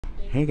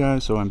Hey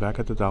guys, so I'm back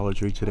at the Dollar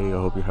Tree today. I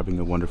hope you're having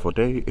a wonderful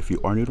day. If you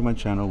are new to my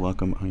channel,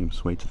 welcome. I am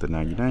Sway to the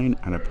 99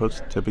 and I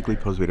typically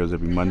post videos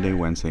every Monday,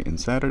 Wednesday,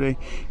 and Saturday.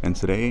 And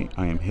today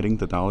I am hitting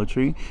the Dollar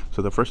Tree.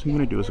 So the first thing I'm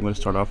going to do is I'm going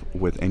to start off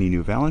with any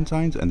new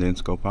Valentines and then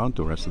scope out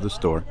the rest of the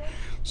store.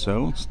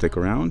 So stick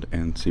around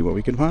and see what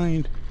we can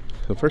find.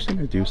 The first thing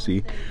I do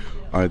see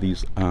are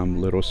these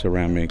little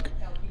ceramic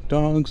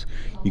dogs.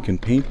 You can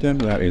paint them.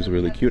 That is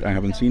really cute. I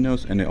haven't seen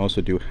those. And they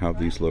also do have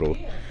these little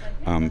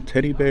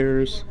teddy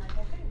bears.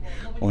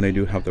 Oh, and I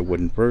do have the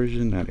wooden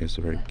version. That is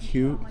very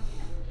cute.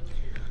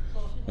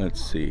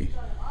 Let's see.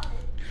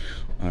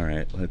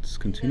 Alright, let's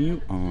continue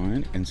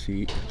on and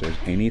see if there's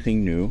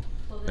anything new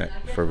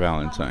for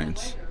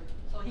Valentine's.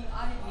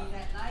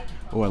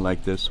 Oh, I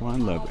like this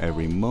one. Love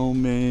every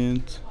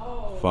moment.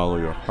 Follow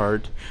your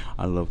heart.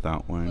 I love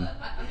that one.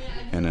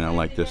 And then I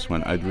like this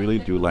one. I really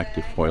do like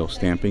the foil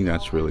stamping.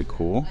 That's really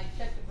cool.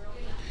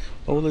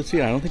 Oh, let's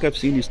see. I don't think I've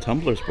seen these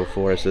tumblers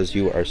before. It says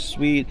you are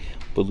sweet,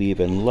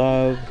 believe in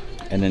love.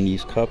 And then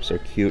these cups are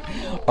cute.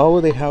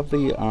 Oh, they have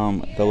the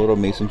little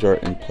mason jar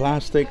in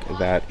plastic.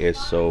 That is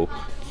so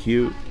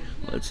cute.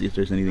 Let's see if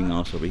there's anything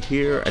else over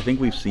here. I think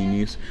we've seen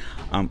these.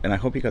 And I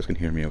hope you guys can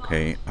hear me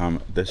okay.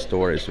 This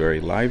store is very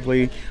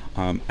lively.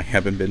 I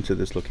haven't been to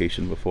this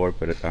location before,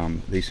 but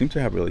they seem to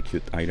have really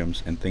cute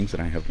items and things that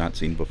I have not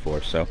seen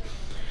before. So,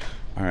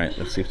 all right,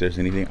 let's see if there's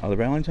anything other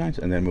Valentine's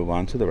and then move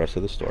on to the rest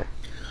of the store.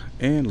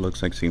 And it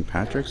looks like St.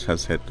 Patrick's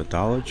has hit the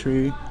Dollar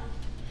Tree.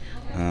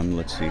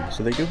 Let's see.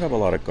 So they do have a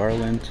lot of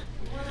garland.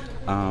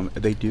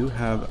 They do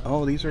have,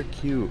 oh, these are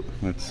cute.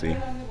 Let's see.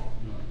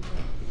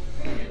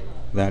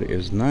 That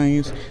is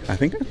nice. I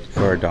think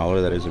for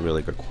 $1 that is a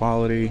really good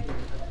quality.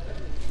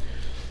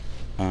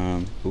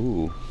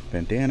 Ooh,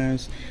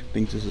 bandanas. I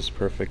think this is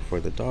perfect for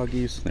the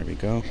doggies. There we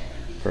go.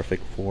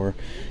 Perfect for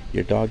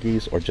your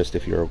doggies, or just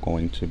if you're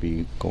going to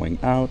be going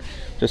out.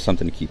 Just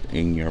something to keep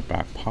in your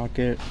back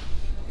pocket.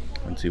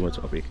 Let's see what's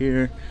over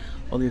here.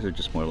 Oh, these are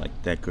just more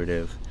like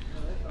decorative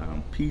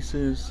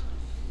pieces.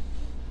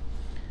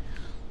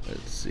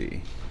 Let's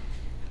see.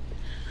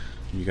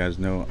 You guys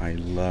know I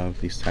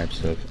love these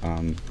types of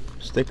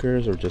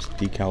stickers or just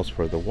decals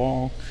for the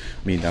wall.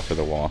 I mean, not for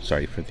the wall,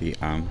 sorry, for the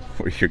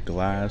for your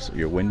glass or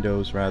your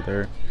windows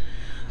rather.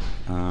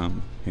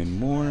 And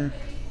more.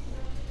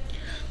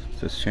 It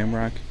says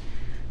Shamrock,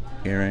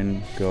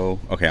 Aaron, go.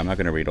 Okay, I'm not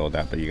gonna read all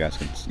that, but you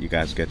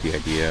guys get the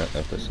idea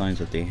of the signs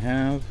that they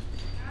have.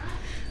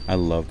 I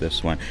love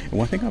this one. And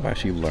one thing I've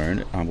actually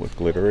learned with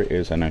glitter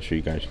is, and I'm sure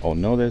you guys all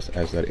know this,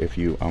 is that if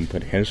you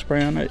put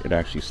hairspray on it, it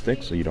actually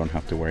sticks, so you don't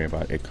have to worry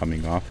about it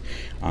coming off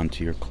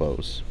onto your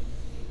clothes.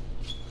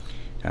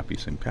 Happy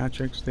St.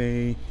 Patrick's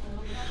Day.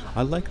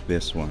 I like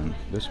this one.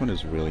 This one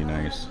is really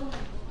nice.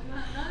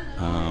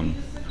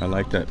 I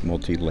like that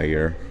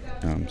multi-layer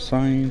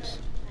signs.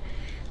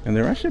 And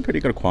they're actually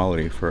pretty good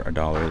quality for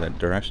 $1. That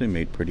they're actually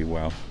made pretty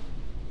well.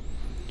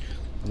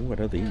 Ooh, what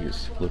are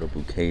these? Little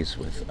bouquets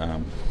with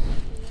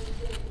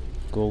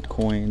gold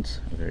coins.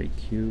 Very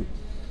cute.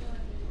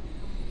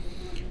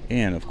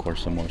 And of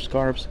course some more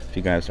scarves. If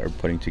you guys are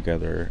putting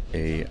together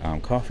a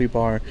coffee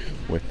bar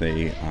with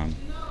a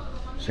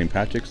St.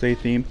 Patrick's Day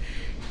theme,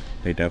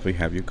 they definitely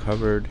have you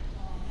covered.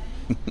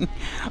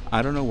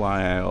 I don't know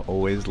why I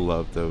always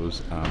love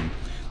those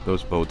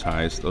bow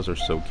ties. Those are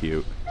so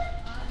cute.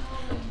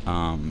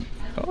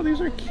 Oh,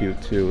 these are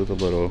cute too, the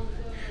little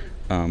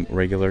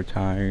regular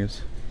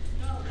ties.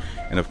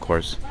 And of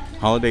course,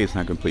 holiday is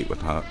not complete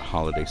without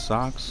holiday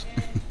socks.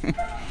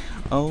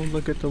 Oh,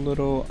 look at the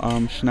little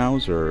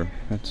schnauzer.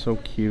 That's so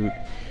cute.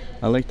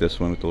 I like this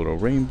one with the little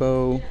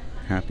rainbow.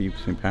 Happy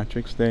St.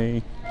 Patrick's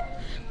Day.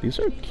 These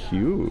are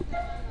cute.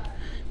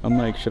 I'm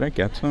like, should I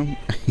get some?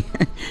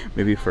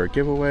 Maybe for a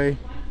giveaway.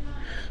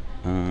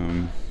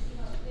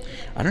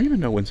 I don't even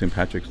know when St.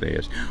 Patrick's Day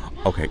is.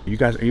 Okay, you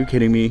guys, are you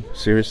kidding me?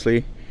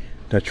 Seriously?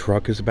 The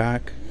truck is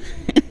back?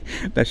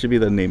 That should be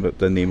the name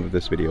of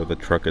this video. The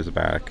truck is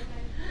back.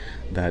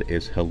 That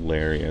is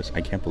hilarious.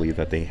 I can't believe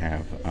that they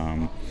have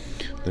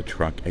the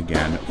truck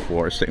again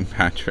for St.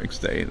 Patrick's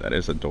Day. That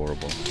is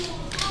adorable.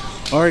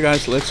 Alright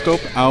guys, let's scope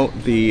out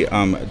the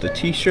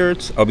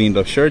t-shirts. I mean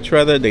the shirts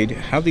rather. They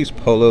have these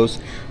polos.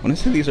 I want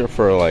to say these are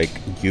for like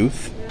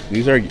youth.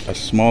 These are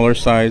smaller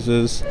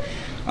sizes.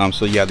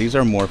 So yeah, these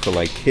are more for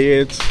like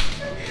kids.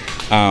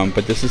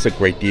 But this is a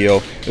great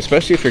deal,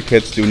 especially if your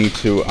kids do need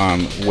to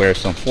wear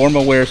some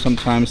formal wear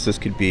sometimes. This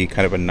could be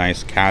kind of a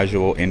nice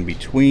casual in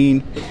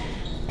between.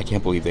 I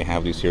can't believe they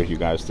have these here, you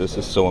guys. This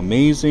is so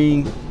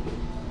amazing.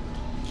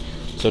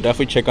 So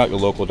definitely check out your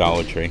local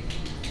Dollar Tree.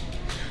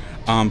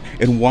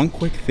 And one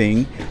quick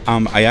thing,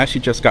 I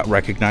actually just got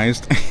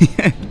recognized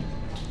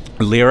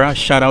Lyra,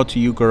 shout out to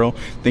you, girl.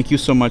 Thank you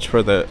so much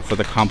for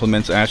the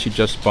compliments. I actually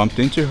just bumped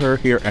into her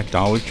here at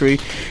Dollar Tree,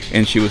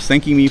 and she was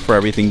thanking me for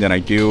everything that I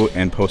do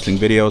and posting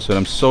videos. And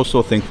I'm so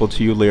thankful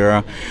to you,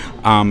 Lyra.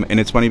 And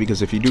it's funny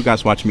because if you do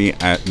guys watch me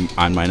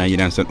on my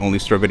 99-cent only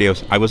store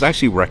videos, I was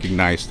actually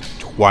recognized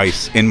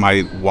twice in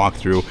my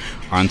walkthrough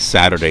on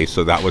Saturday,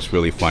 so that was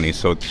really funny.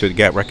 So to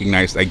get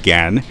recognized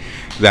again,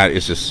 that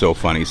is just so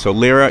funny. So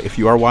Lyra, if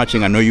you are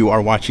watching, I know you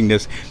are watching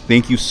this,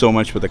 thank you so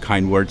much for the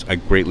kind words. I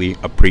greatly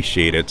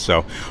appreciate it.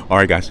 So all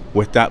right guys,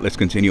 with that, let's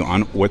continue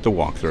on with the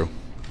walkthrough.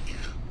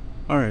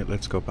 All right,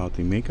 let's go about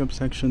the makeup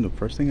section. The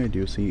first thing I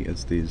do see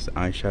is these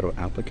eyeshadow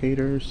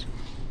applicators.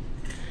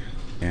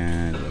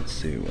 And let's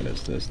see, what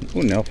is this?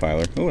 Oh, nail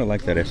filer. Oh, I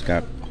like that it's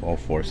got all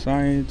four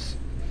sides.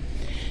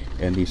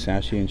 And the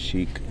Sassy and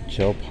Chic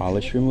gel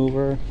polish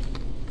remover.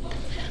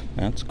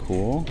 That's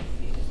cool.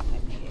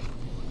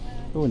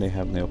 Oh, and they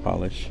have nail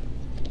polish.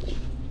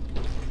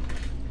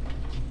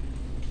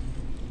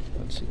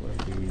 Let's see,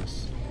 what are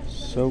these?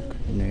 Soak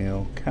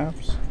nail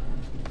caps.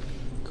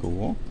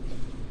 Cool.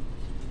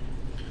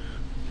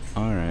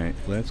 Alright,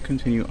 let's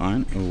continue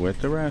on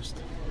with the rest.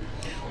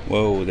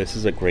 Whoa, this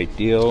is a great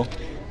deal.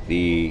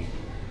 The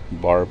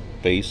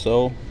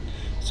Barbaso.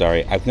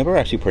 Sorry, I've never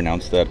actually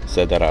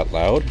said that out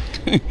loud.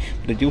 But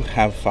they do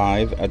have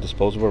 5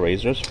 disposable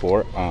razors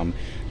for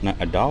not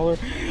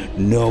 $1.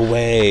 No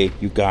way,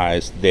 you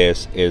guys,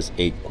 this is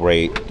a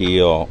great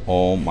deal.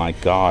 Oh my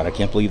god, I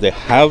can't believe they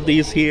have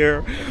these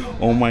here.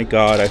 Oh my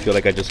god, I feel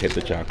like I just hit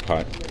the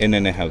jackpot. And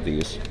then they have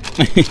these.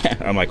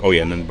 I'm like, oh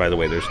yeah, and then by the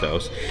way, there's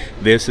those.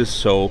 This is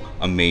so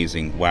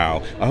amazing.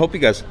 Wow. I hope you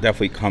guys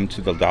definitely come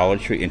to the Dollar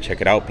Tree and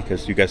check it out,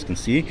 because you guys can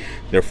see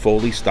they're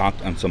fully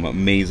stocked on some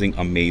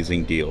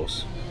amazing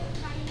deals.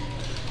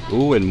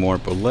 Ooh, and more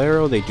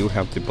Bolero. They do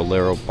have the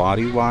Bolero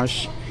body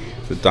wash,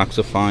 the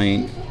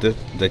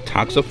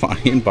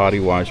detoxifying body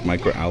wash,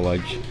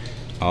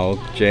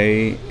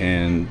 algae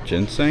and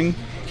ginseng,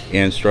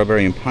 and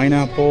strawberry and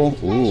pineapple.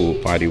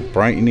 Ooh, body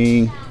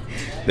brightening.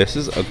 This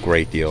is a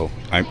great deal.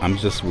 I'm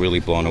just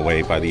really blown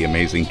away by the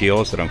amazing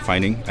deals that I'm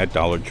finding at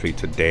Dollar Tree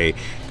today.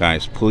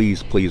 Guys,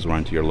 please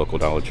run to your local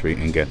Dollar Tree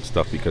and get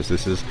stuff, because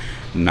this is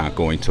not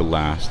going to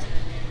last.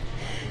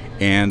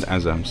 And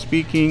as I'm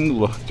speaking,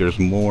 look, there's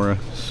more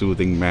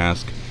soothing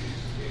mask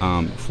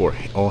for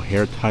all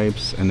hair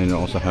types. And then you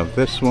also have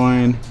this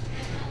one.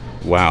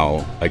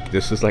 Wow, like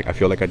this is like, I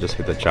feel like I just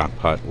hit the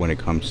jackpot when it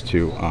comes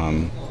to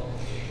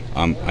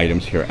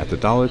items here at the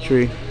Dollar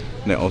Tree.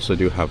 They also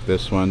do have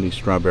this one, the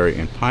strawberry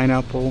and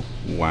pineapple.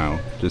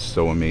 Wow, just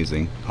so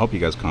amazing. I hope you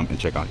guys come and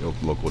check out your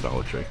local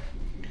Dollar Tree.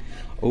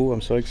 Oh,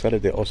 I'm so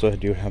excited. They also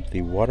do have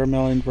the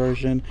watermelon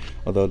version,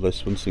 although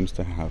this one seems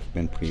to have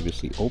been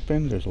previously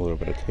opened. There's a little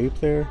bit of tape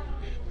there.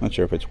 Not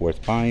sure if it's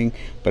worth buying,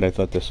 but I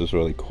thought this was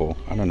really cool.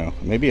 I don't know,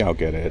 maybe I'll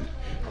get it.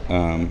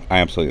 I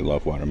absolutely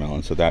love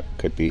watermelon, so that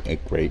could be a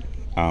great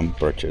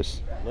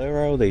purchase.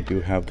 Lero, they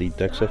do have the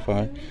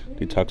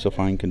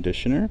detoxifying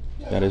conditioner.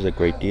 That is a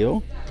great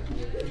deal.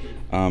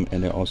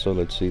 And they also,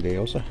 let's see, they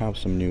also have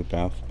some new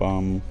bath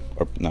bomb,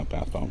 or not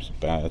bath bombs,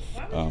 bath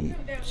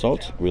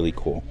salts. Really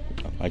cool.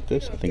 I like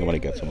this. I think I'm gonna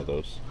get some of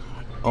those.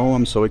 Oh,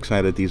 I'm so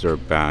excited these are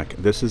back.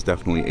 This is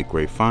definitely a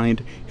great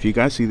find. If you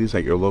guys see these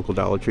at your local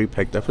Dollar Tree,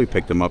 definitely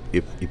pick them up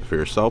if for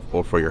yourself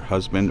or for your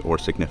husband or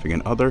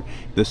significant other.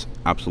 This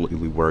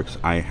absolutely works.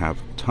 I have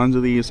tons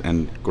of these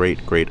and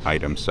great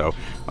items, so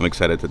I'm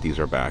excited that these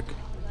are back.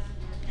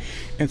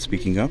 And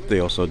speaking of, they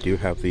also do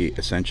have the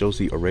Essentials,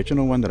 the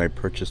original one that I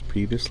purchased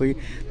previously.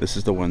 This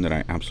is the one that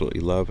I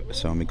absolutely love,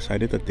 so I'm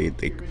excited that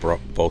they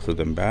brought both of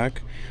them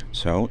back.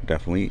 So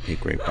definitely a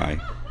great buy.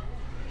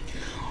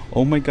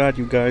 Oh my god,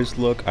 you guys,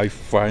 look, I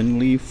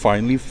finally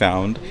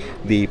found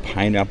the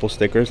pineapple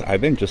stickers.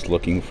 I've been just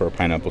looking for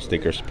pineapple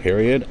stickers,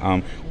 period.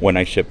 When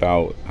I ship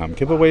out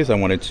giveaways, I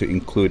wanted to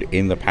include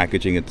in the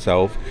packaging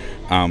itself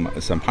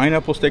some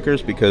pineapple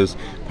stickers, because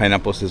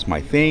pineapples is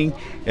my thing,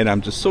 and I'm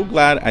just so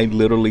glad I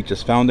literally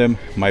just found them.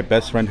 My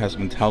best friend has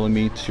been telling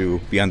me to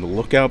be on the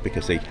lookout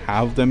because they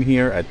have them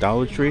here at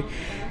Dollar Tree,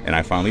 and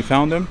I finally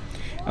found them.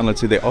 And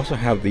let's see, they also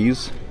have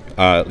these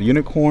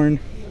unicorn.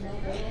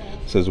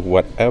 Says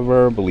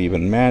whatever, believe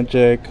in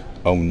magic,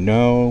 oh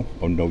no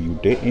you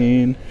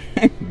didn't,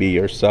 be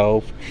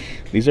yourself.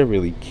 These are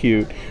really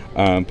cute,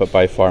 but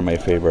by far my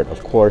favorite,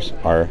 of course,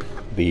 are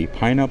the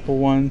pineapple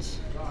ones.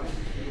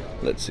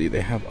 Let's see,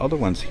 they have other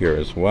ones here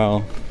as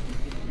well.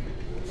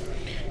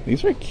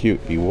 These are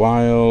cute. Be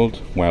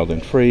wild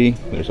and free.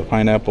 There's a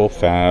pineapple,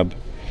 fab,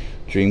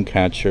 dream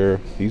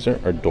catcher. These are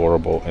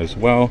adorable as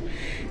well.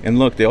 And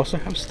look, they also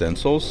have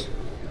stencils.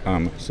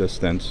 It says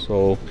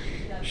stencil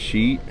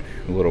sheet,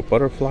 little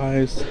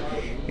butterflies,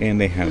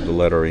 and they have the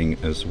lettering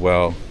as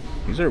well.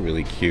 These are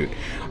really cute.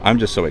 I'm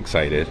just so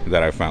excited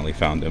that I finally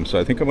found them. So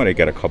I think I'm going to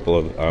get a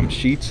couple of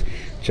sheets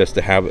just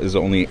to have,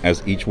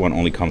 as each one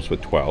only comes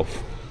with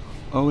 12.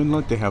 Oh, and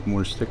look, they have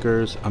more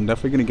stickers. I'm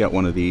definitely going to get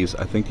one of these.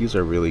 I think these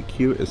are really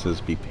cute. It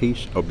says be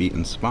patient or be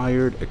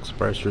inspired,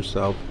 express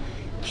yourself,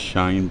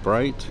 shine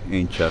bright,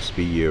 and just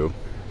be you.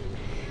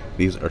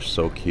 These are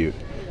so cute.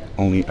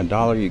 only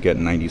 $1. You get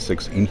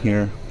 96 in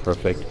here.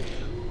 Perfect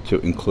to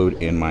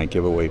include in my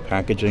giveaway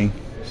packaging.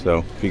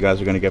 So if you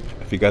guys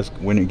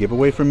win a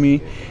giveaway from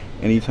me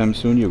anytime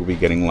soon, you'll be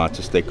getting lots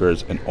of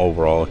stickers and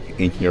overall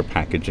in your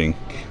packaging.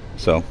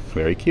 So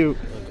very cute.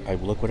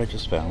 Look what I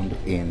just found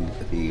in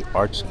the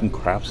arts and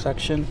crafts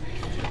section.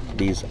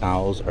 These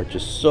owls are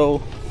just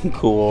so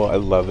cool. I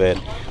love it.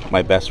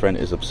 My best friend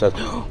is obsessed.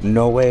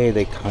 No way,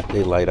 they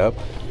light up.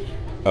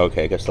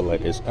 Okay, I guess the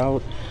light is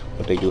out,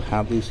 but they do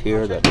have these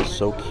here. That is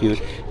so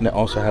cute. And they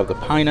also have the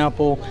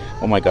pineapple.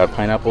 Oh my god,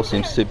 pineapple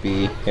seems to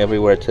be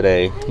everywhere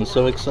today. I'm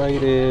so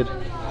excited.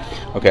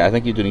 Okay, I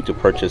think you do need to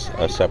purchase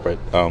a separate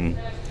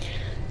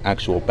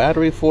actual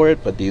battery for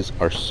it, but these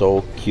are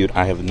so cute.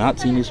 I have not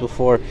seen these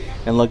before.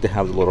 And look, they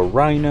have the little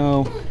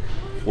rhino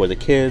for the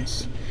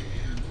kids.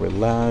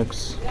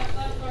 Relax,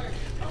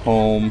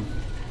 home.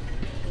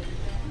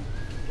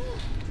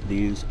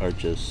 These are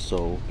just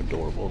so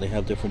adorable. They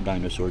have different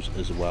dinosaurs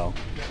as well.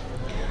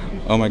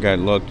 Oh my god,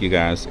 look you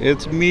guys,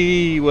 it's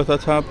me with a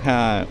top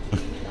hat.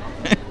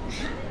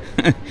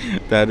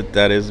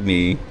 that is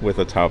me with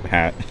a top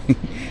hat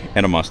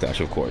and a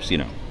mustache, of course, you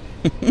know.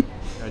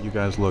 You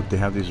guys, look, they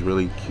have these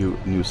really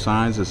cute new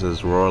signs. It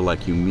says roar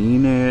like you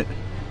mean it,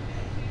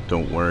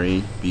 don't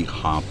worry, be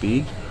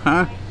happy,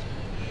 huh?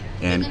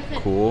 And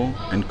cool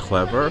and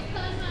clever.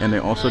 And they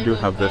also do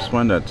have this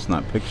one that's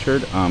not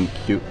pictured,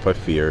 cute but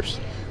fierce.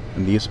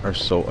 And these are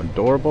so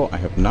adorable. I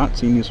have not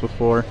seen these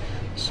before,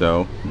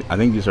 so I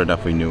think these are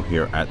definitely new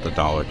here at the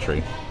Dollar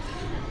Tree.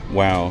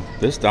 Wow,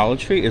 this Dollar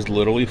Tree is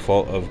literally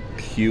full of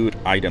cute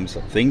items,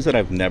 things that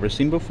I've never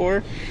seen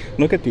before.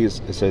 Look at these.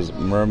 It says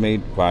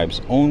mermaid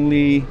vibes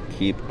only.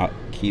 Keep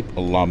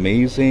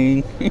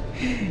amazing.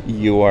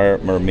 You are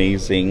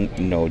mermazing.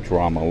 No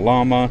drama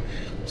llama.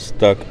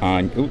 Stuck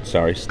on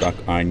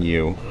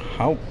you.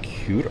 How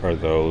cute are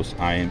those?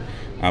 I am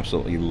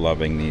absolutely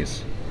loving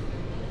these.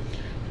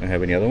 Do I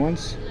have any other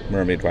ones?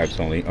 Mermaid vibes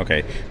only.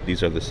 Okay,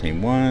 these are the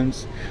same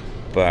ones,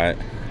 but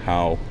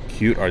how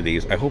cute are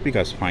these? I hope you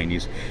guys find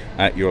these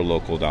at your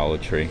local Dollar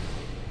Tree.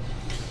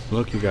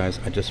 Look you guys,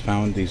 I just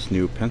found these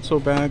new pencil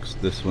bags.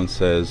 This one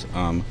says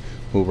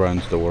who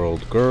runs the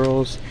world,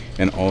 girls.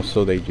 And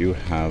also they do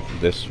have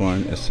this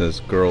one. It says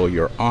girl,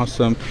 you're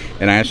awesome.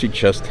 And I actually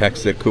just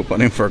texted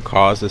couponing for a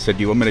cause. I said,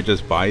 do you want me to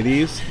just buy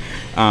these?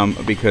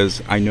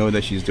 Because I know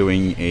that she's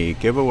doing a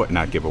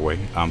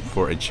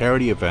for a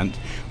charity event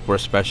for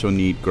special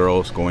need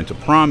girls going to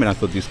prom, and I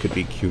thought these could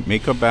be cute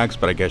makeup bags,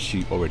 but I guess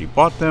she already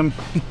bought them.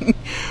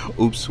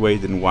 Oops,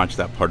 Wade didn't watch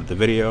that part of the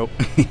video.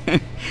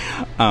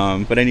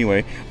 But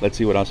anyway, let's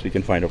see what else we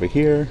can find over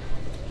here.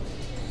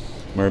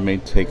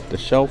 Mermaid take the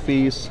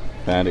selfies.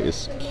 That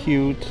is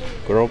cute.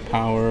 Girl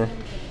power.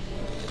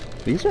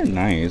 These are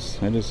nice.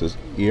 That is this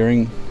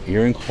earring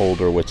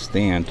holder with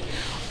stand.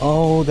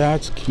 Oh,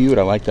 that's cute.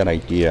 I like that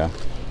idea.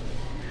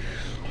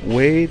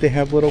 Wait, they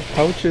have little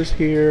pouches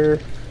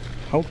here.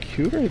 How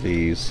cute are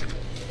these?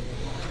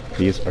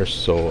 These are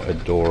so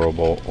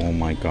adorable. Oh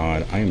my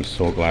god. I am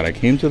so glad I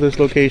came to this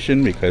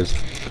location because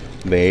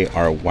they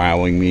are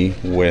wowing me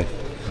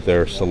with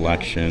their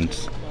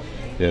selections.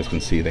 You guys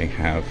can see they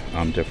have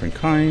different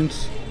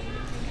kinds.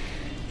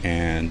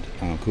 And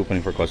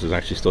couponing for cause is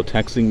actually still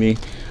texting me.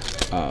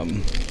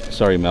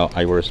 Sorry Mel,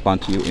 I will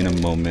respond to you in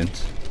a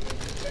moment.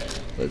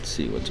 Let's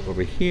see what's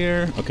over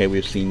here. Okay,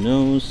 we've seen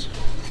those.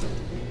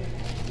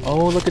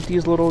 Oh, look at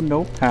these little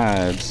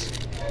notepads.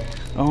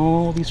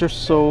 Oh, these are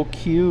so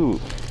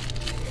cute.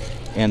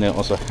 And they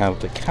also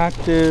have the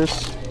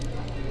cactus.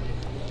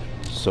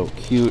 So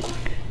cute.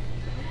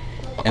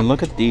 And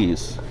look at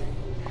these.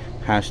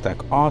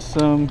 Hashtag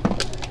awesome.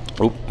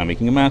 Oh, I'm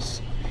making a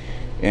mess.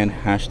 And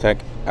hashtag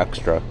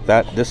extra.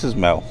 This is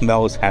Mel.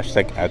 Mel is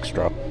hashtag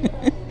extra.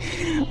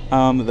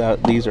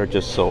 These are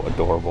just so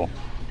adorable.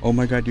 Oh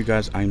my god, you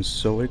guys, I'm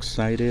so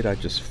excited. I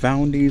just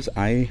found these.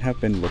 I have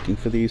been looking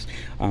for these.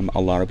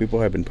 A lot of people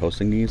have been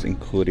posting these,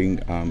 including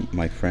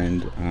my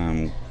friend.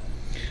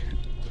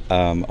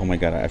 Oh my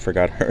god, I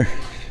forgot her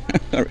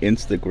her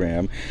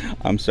Instagram.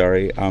 I'm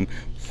sorry.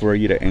 For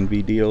you to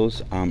envy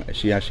deals.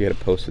 She actually had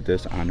posted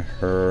this on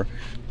her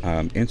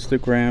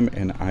Instagram,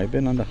 and I've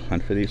been on the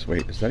hunt for these.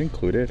 Wait, is that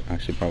included?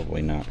 Actually,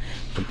 probably not.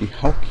 But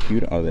how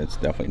cute are they? It's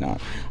definitely not.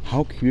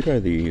 How cute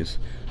are these?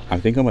 I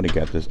think I'm gonna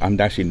get this. I'm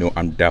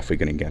definitely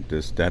gonna get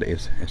this. That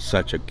is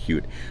such a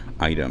cute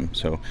item.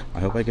 So I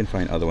hope I can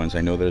find other ones.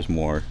 I know there's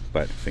more,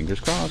 but fingers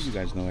crossed. You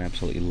guys know I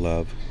absolutely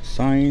love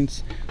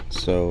signs.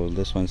 So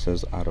this one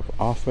says out of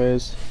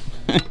office.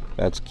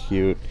 That's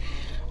cute.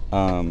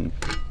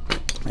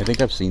 I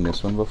think I've seen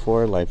this one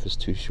before. Life is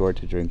too short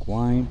to drink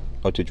wine.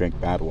 Oh, to drink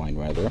bad wine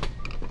rather.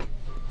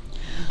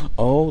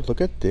 Oh,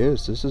 look at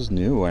this. This is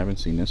new. I haven't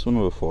seen this one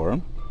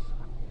before.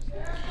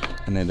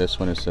 And then this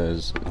one, it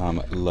says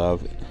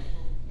love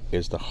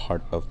is the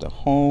heart of the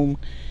home.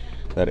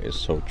 That is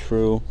so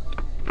true.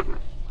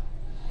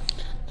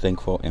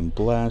 Thankful and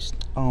blessed.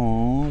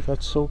 Oh,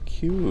 that's so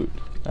cute.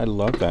 I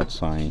love that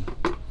sign.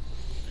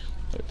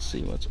 Let's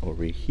see what's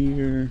over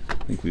here. I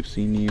think we've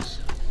seen these.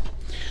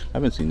 I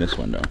haven't seen this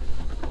one though.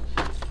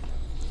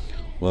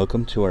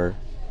 Welcome to our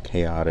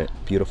chaotic,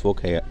 beautiful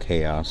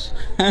chaos.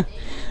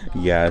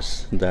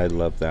 Yes, I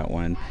love that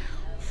one.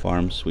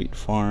 Farm Sweet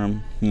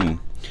Farm.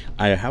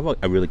 I have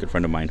a really good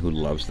friend of mine who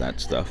loves that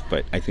stuff,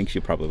 but I think she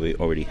probably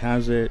already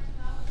has it.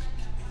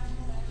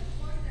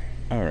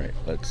 All right,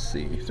 let's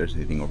see if there's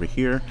anything over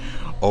here.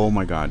 Oh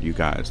my God, you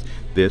guys,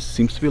 this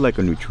seems to be like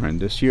a new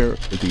trend this year.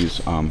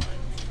 These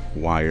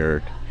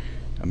wired,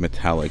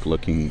 metallic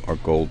looking, or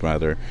gold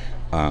rather,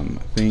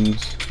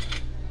 things.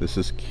 This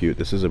is cute.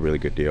 This is a really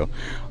good deal.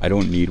 I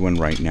don't need one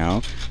right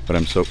now, but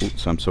I'm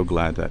so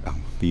glad that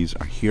these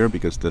are here,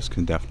 because this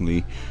can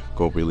definitely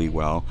go really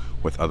well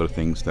with other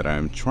things that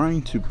I'm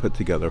trying to put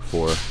together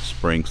for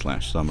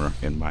spring/summer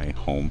in my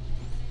home.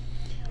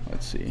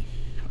 Let's see.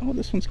 Oh,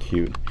 this one's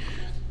cute.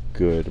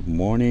 Good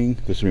morning.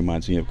 This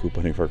reminds me of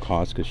couponing for a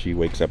cause, because she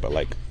wakes up at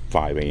like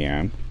 5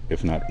 a.m.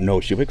 If not,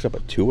 no, she wakes up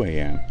at 2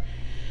 a.m.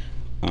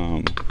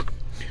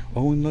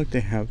 Oh, and look,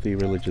 they have the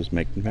religious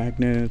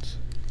magnets.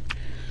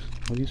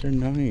 Oh, these are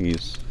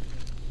nice.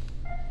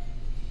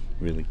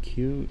 Really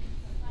cute.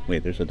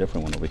 Wait, there's a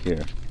different one over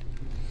here.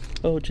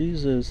 Oh,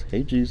 Jesus.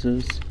 Hey,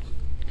 Jesus.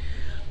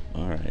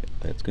 Alright,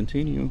 let's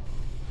continue.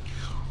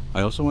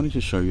 I also wanted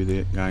to show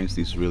you, guys,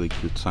 these really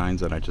cute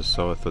signs that I just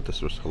saw. I thought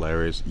this was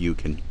hilarious. You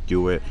can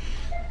do it.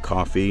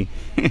 Coffee.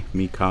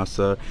 Mi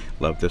Casa.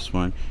 Love this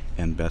one.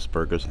 And best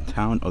burgers in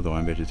town. Although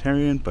I'm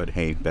vegetarian, but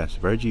hey,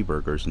 best veggie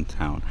burgers in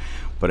town.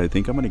 But I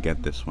think I'm going to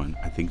get this one.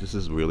 I think this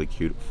is really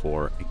cute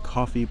for a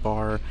coffee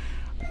bar.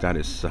 That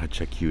is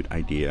such a cute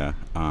idea.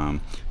 I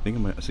think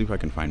I'm going to see if I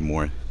can find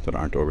more that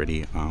aren't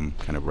already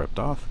kind of ripped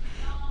off.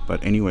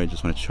 But anyway, I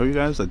just want to show you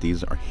guys that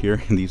these are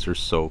here, and these are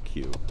so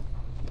cute.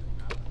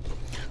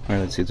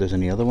 Alright, let's see if there's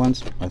any other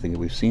ones. I think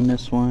we've seen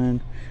this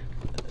one.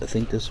 I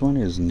think this one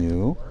is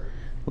new.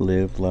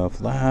 Live, love,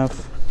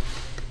 laugh.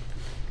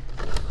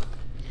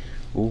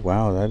 Oh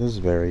wow, that is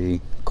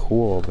very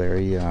cool,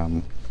 very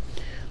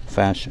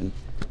fashion.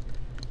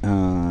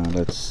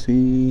 Let's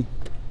see.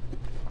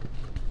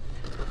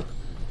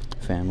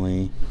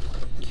 Family,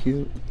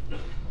 cute.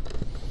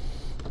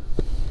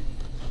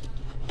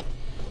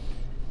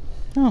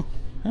 Oh,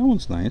 that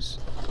one's nice.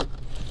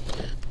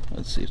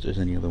 Let's see if there's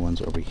any other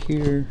ones over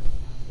here.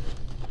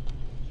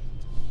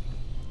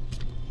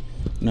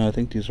 No, I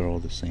think these are all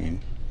the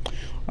same.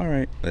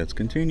 Alright, let's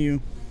continue.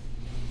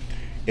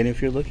 And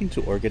if you're looking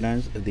to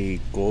organize, the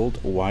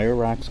gold wire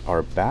racks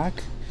are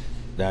back.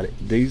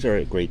 These are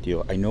a great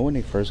deal. I know when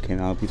they first came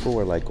out, people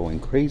were like going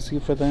crazy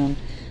for them,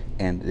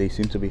 and they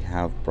seem to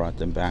have brought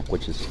them back,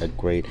 which is a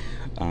great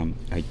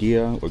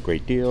idea or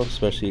great deal,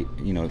 especially,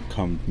 you know,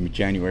 come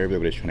January,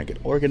 everybody's trying to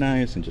get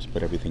organized and just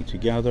put everything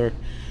together.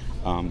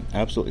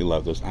 Absolutely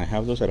love those. I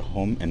have those at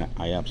home, and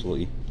I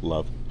absolutely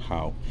love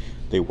how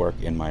they work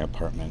in my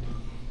apartment.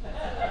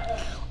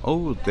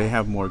 Oh, they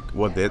have more.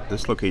 Well,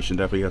 this location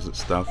definitely has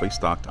stuff. They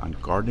stocked on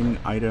gardening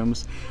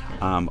items,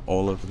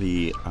 all of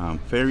the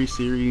fairy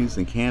series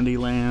and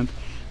Candyland,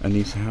 and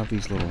these have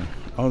these little.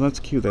 Oh,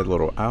 that's cute. They're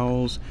little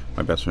owls.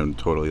 My best friend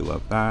totally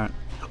loved that.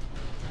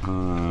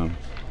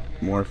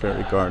 More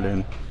fairy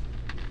garden.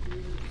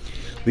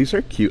 These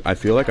are cute. I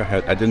feel like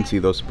I didn't see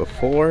those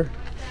before.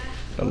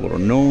 The little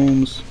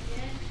gnomes.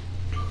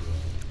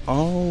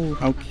 Oh,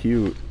 how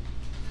cute.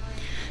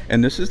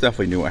 And this is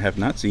definitely new. I have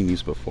not seen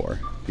these before.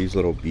 These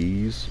little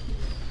bees.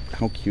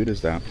 How cute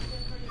is that?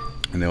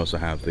 And they also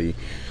have the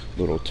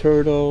little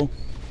turtle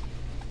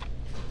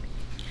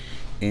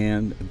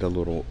and the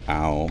little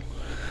owl.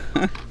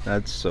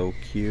 That's so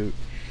cute.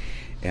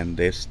 And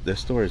this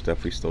store is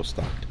definitely still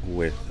stocked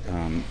with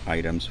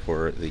items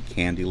for the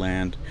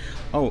Candyland.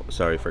 Oh,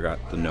 sorry, I forgot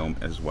the gnome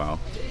as well.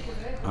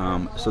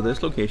 So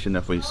this location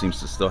definitely seems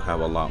to still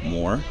have a lot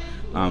more.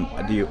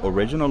 The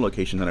original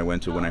location that I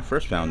went to when I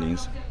first found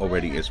these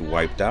already is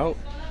wiped out.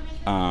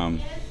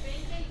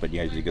 But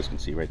yeah, as you guys can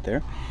see right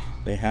there,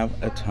 they have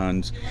a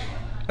tons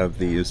of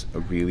these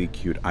really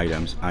cute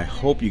items. I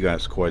hope you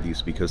guys score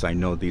these, because I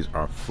know these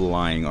are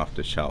flying off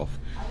the shelf.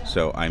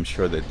 So I'm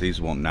sure that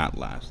these will not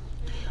last.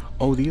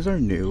 Oh, these are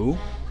new,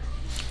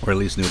 or at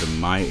least new to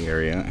my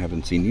area. I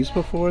haven't seen these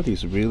before.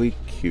 These really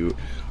cute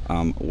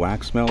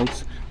wax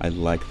melts. I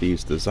like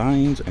these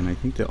designs, and I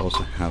think they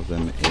also have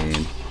them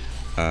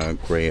in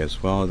gray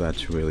as well.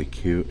 That's really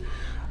cute.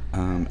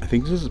 I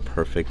think this is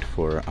perfect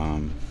for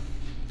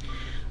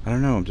I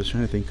don't know, I'm just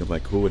trying to think of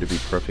like who would it be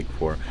perfect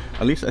for.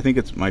 At least I think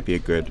it might be a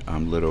good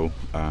little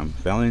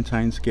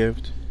Valentine's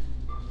gift.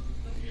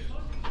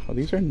 Oh,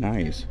 these are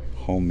nice.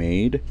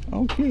 Homemade.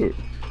 Oh, cute.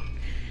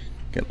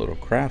 Get a little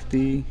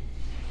crafty.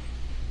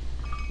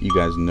 You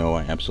guys know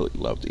I absolutely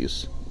love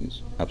these.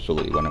 These are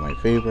absolutely one of my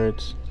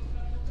favorites.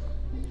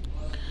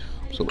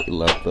 Absolutely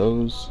love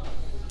those.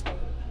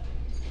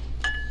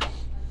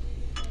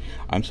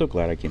 I'm so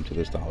glad I came to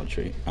this Dollar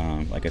Tree.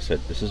 Like I said,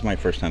 this is my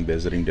first time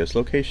visiting this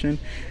location,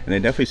 and they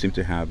definitely seem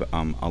to have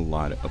a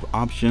lot of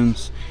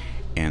options,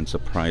 and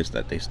surprised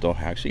that they still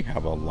actually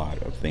have a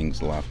lot of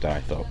things left that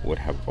I thought would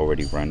have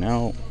already run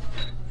out.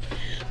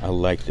 I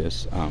like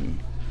this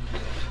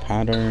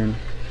pattern.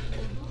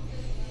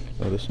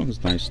 Oh, this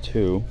one's nice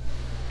too.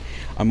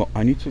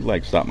 I need to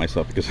like stop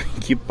myself because I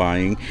keep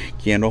buying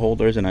candle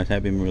holders and I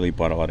haven't really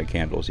bought a lot of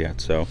candles yet.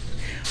 So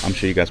I'm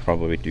sure you guys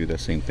probably do the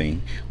same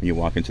thing when you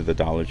walk into the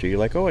Dollar Tree. You're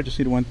like, oh, I just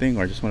need one thing,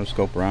 or I just want to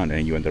scope around,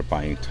 and you end up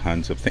buying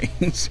tons of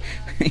things.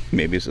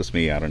 Maybe it's just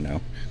me, I don't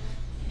know.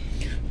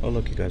 Oh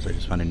look, you guys, I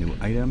just found a new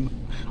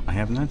item. I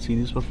have not seen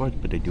these before,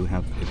 but they do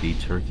have the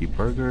turkey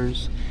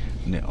burgers,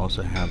 and they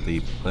also have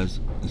the this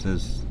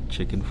is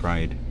chicken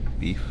fried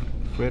beef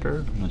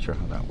fritter. I'm not sure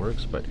how that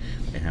works, but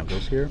they have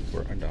those here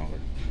for $1.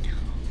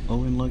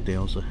 Oh, and look, they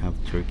also have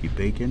turkey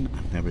bacon.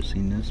 I've never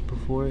seen this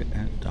before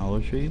at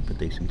Dollar Tree, but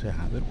they seem to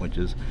have it, which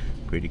is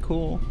pretty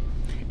cool.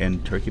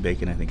 And turkey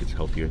bacon, I think it's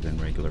healthier than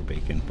regular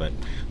bacon, but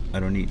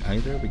I don't eat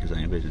either because I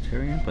am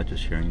vegetarian, but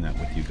just sharing that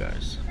with you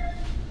guys.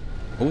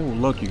 Oh,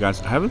 look, you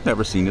guys, I haven't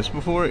ever seen this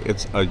before.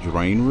 It's a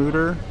drain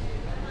rooter.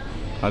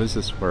 How does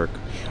this work?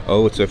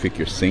 Oh, it's if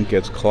your sink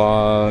gets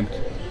clogged,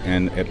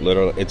 and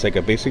it's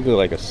like basically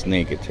like a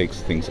snake. It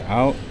takes things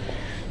out.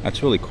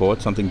 That's really cool.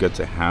 It's something good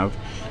to have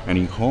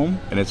any home,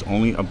 and it's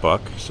only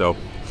 $1. So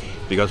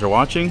if you guys are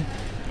watching,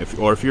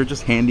 if you're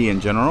just handy in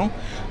general,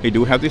 they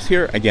do have this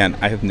here. Again,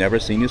 I have never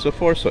seen this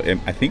before, so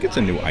I think it's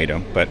a new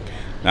item, but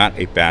not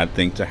a bad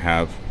thing to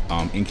have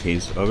in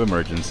case of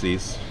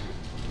emergencies.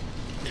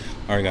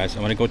 Alright guys,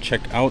 I'm gonna go check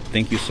out.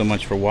 Thank you so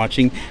much for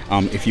watching.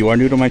 If you are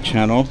new to my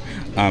channel,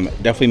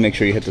 definitely make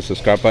sure you hit the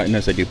subscribe button,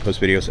 as I do post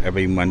videos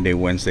every Monday,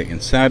 Wednesday,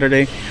 and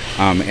Saturday.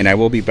 And I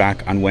will be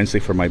back on Wednesday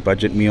for my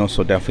budget meal,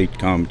 so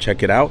definitely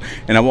check it out.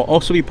 And I will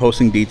also be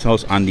posting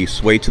details on the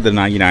Sway to the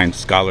 99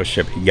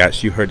 scholarship.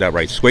 Yes, you heard that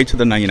right, Sway to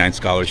the 99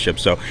 scholarship.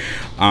 So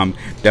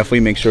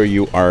definitely make sure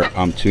you are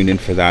tuned in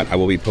for that. I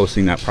will be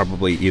posting that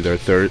probably either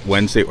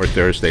Wednesday or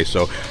Thursday.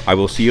 So I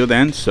will see you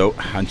then. So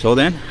until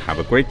then, have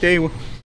a great day.